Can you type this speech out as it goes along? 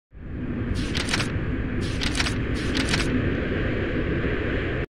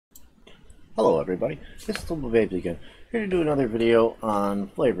everybody, this is Simple Vapes again. Here to do another video on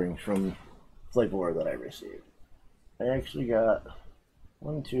flavoring from Flavorah that I received. I actually got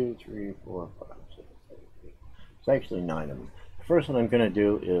 1, 2, 3, 4, 5, 6, 7, 8. It's actually 9 of them. The first one I'm going to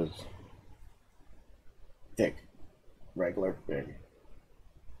do is thick, regular fig.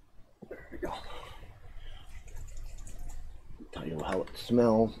 There we go. Tell you how it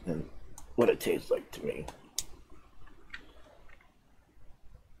smells and what it tastes like to me.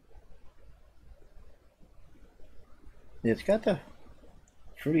 It's got the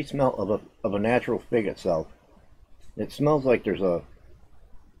fruity smell of a natural fig itself. It smells like there's a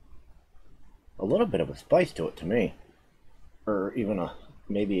little bit of a spice to it to me, or even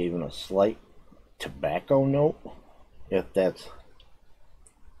maybe even a slight tobacco note, if that's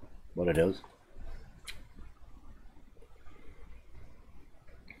what it is.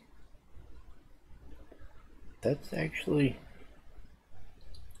 That's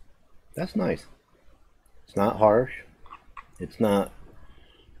nice. It's not harsh. It's not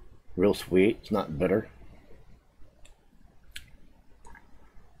real sweet. It's not bitter.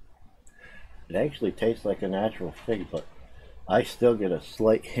 It actually tastes like a natural fig, but I still get a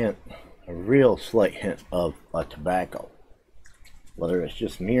slight hint, a real slight hint of a tobacco. Whether it's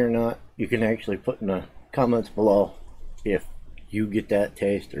just me or not, you can actually put in the comments below if you get that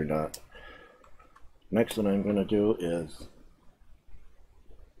taste or not. Next one I'm going to do is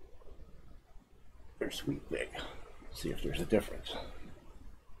their sweet fig. See if there's a difference.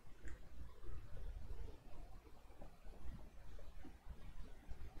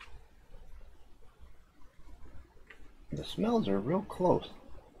 The smells are real close.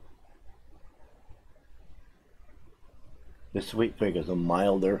 The sweet fig is a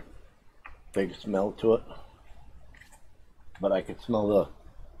milder fig smell to it, but I could smell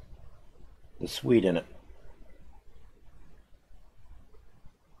the sweet in it.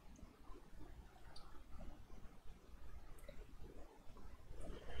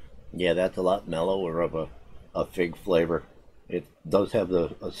 Yeah, that's a lot mellower of a fig flavor. It does have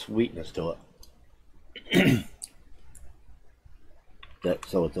a sweetness to it.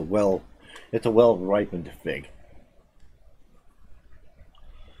 So it's a well ripened fig.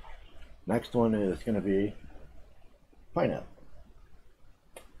 Next one is going to be pineapple.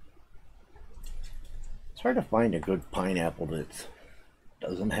 It's hard to find a good pineapple that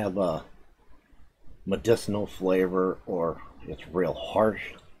doesn't have a medicinal flavor or it's real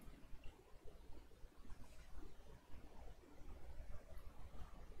harsh.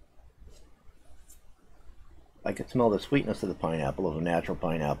 I could smell the sweetness of the pineapple, of a natural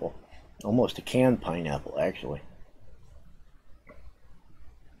pineapple. Almost a canned pineapple, actually.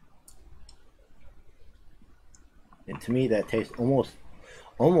 And to me that tastes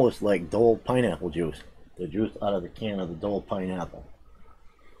almost like Dole pineapple juice. The juice out of the can of the Dole pineapple.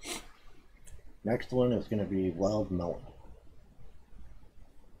 Next one is going to be wild melon.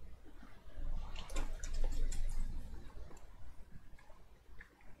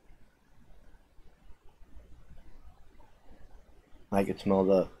 I can smell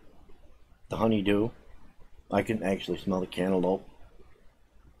the honeydew. I can actually smell the cantaloupe.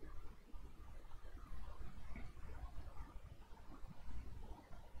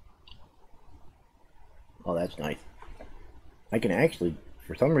 Oh, that's nice. I can actually,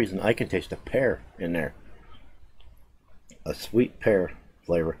 for some reason, I can taste a pear in there. A sweet pear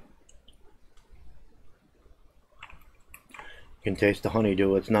flavor. You can taste the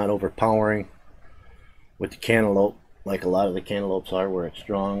honeydew. It's not overpowering with the cantaloupe like a lot of the cantaloupes are, where it's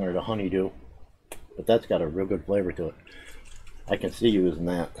strong, or the honeydew. But that's got a real good flavor to it. I can see using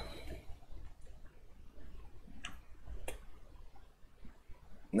that.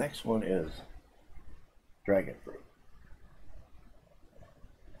 Next one is dragon fruit.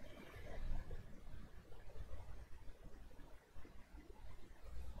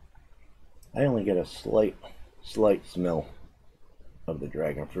 I only get a slight smell of the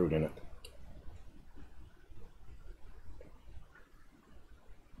dragon fruit in it.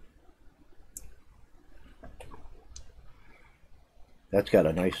 That's got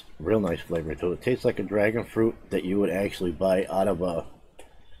a real nice flavor to it. It tastes like a dragon fruit that you would actually buy out of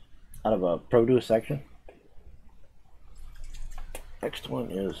a produce section. Next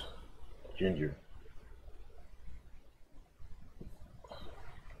one is ginger.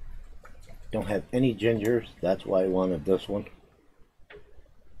 Don't have any gingers, that's why I wanted this one.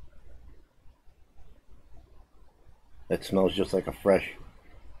 It smells just like a fresh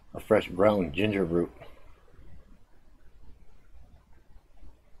ground ginger root.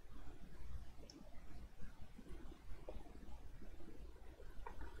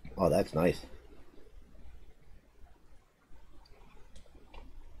 Oh, that's nice.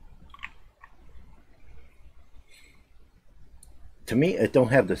 to me, it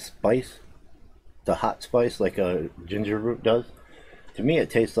don't have the spice, the hot spice like a ginger root does. To me, it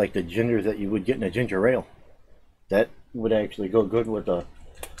tastes like the ginger that you would get in a ginger ale. That would actually go good with a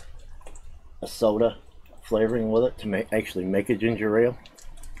soda flavoring with it to actually make a ginger ale.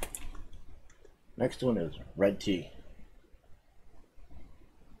 Next one is red tea.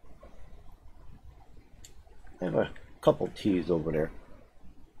 I have a couple teas over there,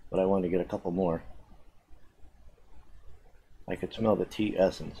 but I want to get a couple more. I could smell the tea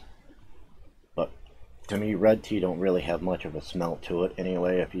essence, but to me, red tea don't really have much of a smell to it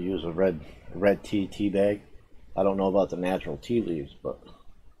anyway. If you use a red tea bag, I don't know about the natural tea leaves, but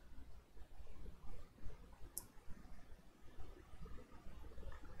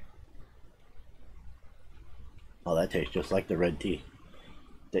oh, that tastes just like the red tea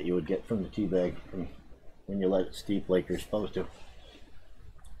that you would get from the tea bag from when you let it steep like you're supposed to.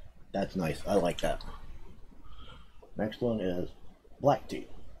 That's nice. I like that. Next one is black tea.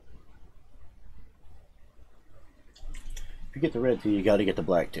 If you get the red tea, you got to get the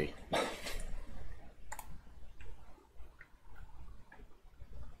black tea.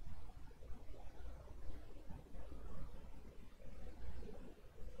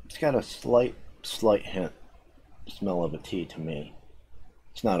 It's got a slight hint smell of a tea to me.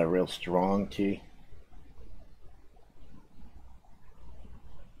 It's not a real strong tea.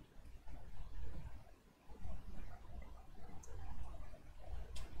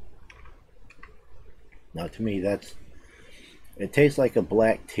 Now to me, it tastes like a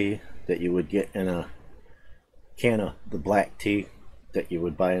black tea that you would get in a can of the black tea that you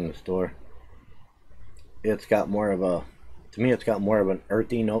would buy in the store. It's got more of a, to me it's got more of an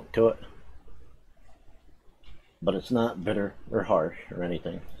earthy note to it, but it's not bitter or harsh or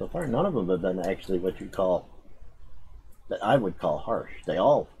anything. So far none of them have been actually what you call, that I would call harsh. They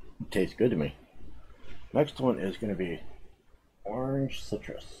all taste good to me. Next one is going to be orange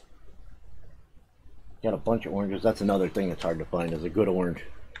citrus. Got a bunch of oranges. That's another thing that's hard to find, is a good orange.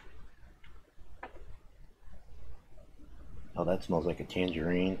 Oh, that smells like a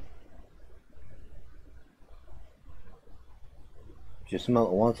tangerine. If you smell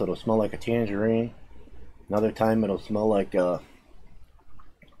it once, it'll smell like a tangerine. Another time, it'll smell like a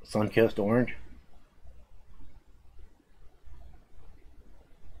sun-kissed orange.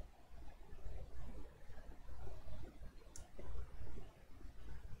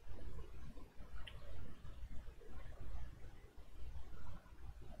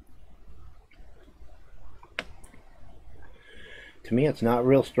 To me, it's not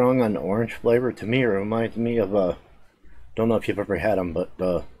real strong on the orange flavor. To me, it reminds me of don't know if you've ever had them, but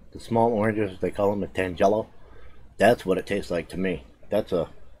the small oranges, they call them a Tangelo. That's what it tastes like to me. That's a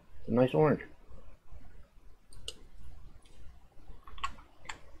nice orange.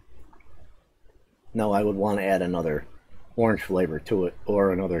 Now, I would want to add another orange flavor to it,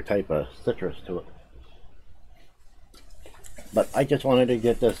 or another type of citrus to it. But I just wanted to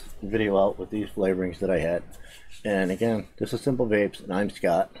get this video out with these flavorings that I had. And again, this is Simple Vapes, and I'm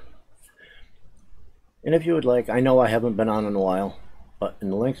Scott. And if you would like, I know I haven't been on in a while, but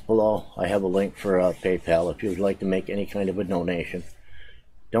in the links below, I have a link for PayPal if you would like to make any kind of a donation.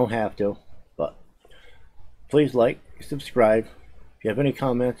 Don't have to, but please like, subscribe. If you have any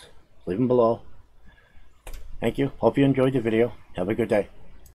comments, leave them below. Thank you. Hope you enjoyed the video. Have a good day.